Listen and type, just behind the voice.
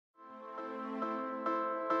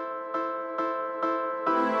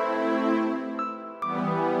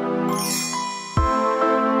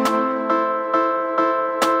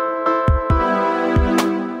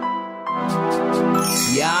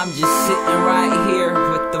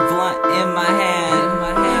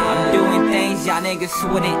y'all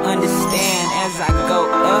niggas wouldn't understand. As I go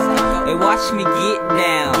up, they watch me get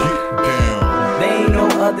down. There ain't no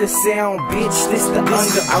other sound, bitch, this the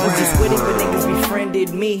underground. I was just with it, but niggas befriended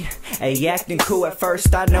me. Ayy, acting cool at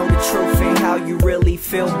first, I know the truth ain't how you really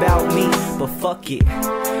feel about me. But fuck it,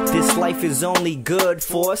 this life is only good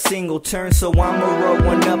for a single turn. So I'ma roll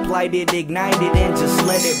one up, light it, ignite it, and just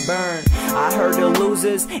let it burn. I heard the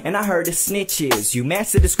losers, and I heard the snitches. You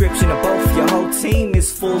match the description of both, your whole team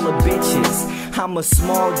is full of bitches. I'm a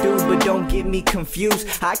small dude, but don't get me confused.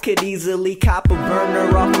 I could easily cop a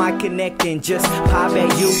burner off my connect and just pop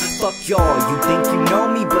at you. Fuck y'all, you think you know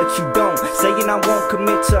me, but you don't. Saying I won't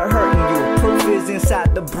commit to hurting you. Proof is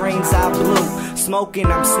inside the brains I blew. Smoking,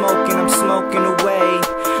 I'm smoking away.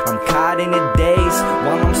 I'm caught in the daze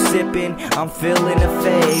while I'm sipping, I'm feeling a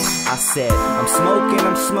fade. I said, I'm smoking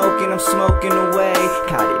away.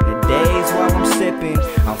 Caught in the daze while I'm sipping,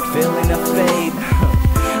 I'm feeling a fade.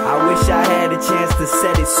 I wish I had a chance to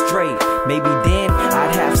set it straight. Maybe then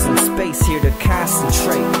I'd have some space here to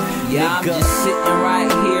concentrate. Yeah, I'm just sitting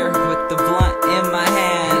right here with the blunt in my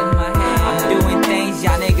hand. I'm doing things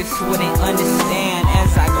y'all niggas wouldn't understand.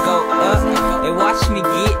 As I go up, they watch me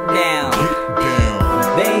get down.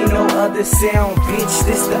 There ain't no other sound, bitch,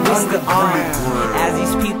 this the underground. As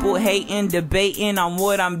these people hating, debating on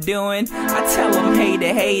what I'm doing, I tell them,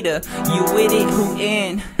 hater, you with it, who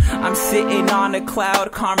in? I'm sitting on a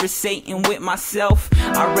cloud, conversating with myself.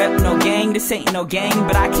 I rep no gang, this ain't no gang,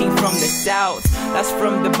 but I came from the south. That's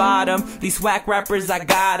from the bottom, these whack rappers, I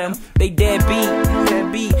got them. They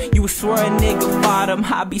deadbeat, you swear a nigga fought them.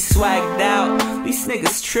 I be swagged out, these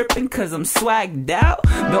niggas tripping cause I'm swagged out.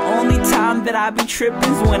 The only time that I be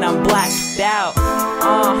tripping is when I'm blacked out.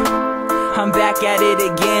 I'm back at it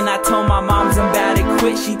again. I told my moms I'm about to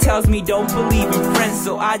quit. She tells me don't believe in friends,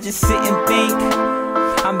 so I just sit and think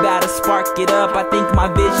I'm about to spark it up. I think my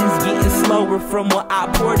vision's getting slower from what I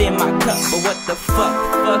poured in my cup. But what the fuck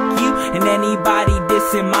you and anybody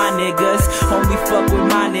dissing my niggas. Only fuck with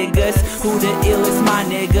my niggas, who the illest my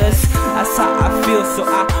niggas. That's how I feel, so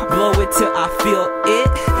I blow it till I feel it.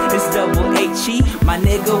 It's double H-E, my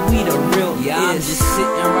nigga, we the real. Yeah, I'm just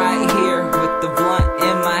sitting right here with the blunt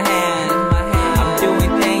in my hand. I'm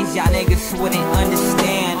doing things y'all niggas wouldn't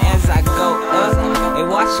understand. As I go up, they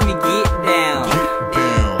watch me get down.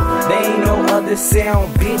 There ain't no other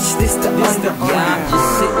sound, bitch, this the underground. Yeah, I'm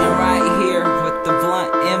just sitting right here with the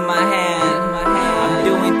blunt in my hand. I'm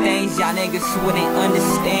doing things y'all niggas wouldn't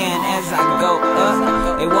understand. As I go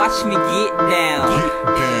up, they watch me get down.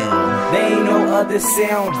 There ain't no other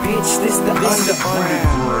sound, bitch, this the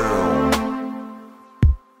underground.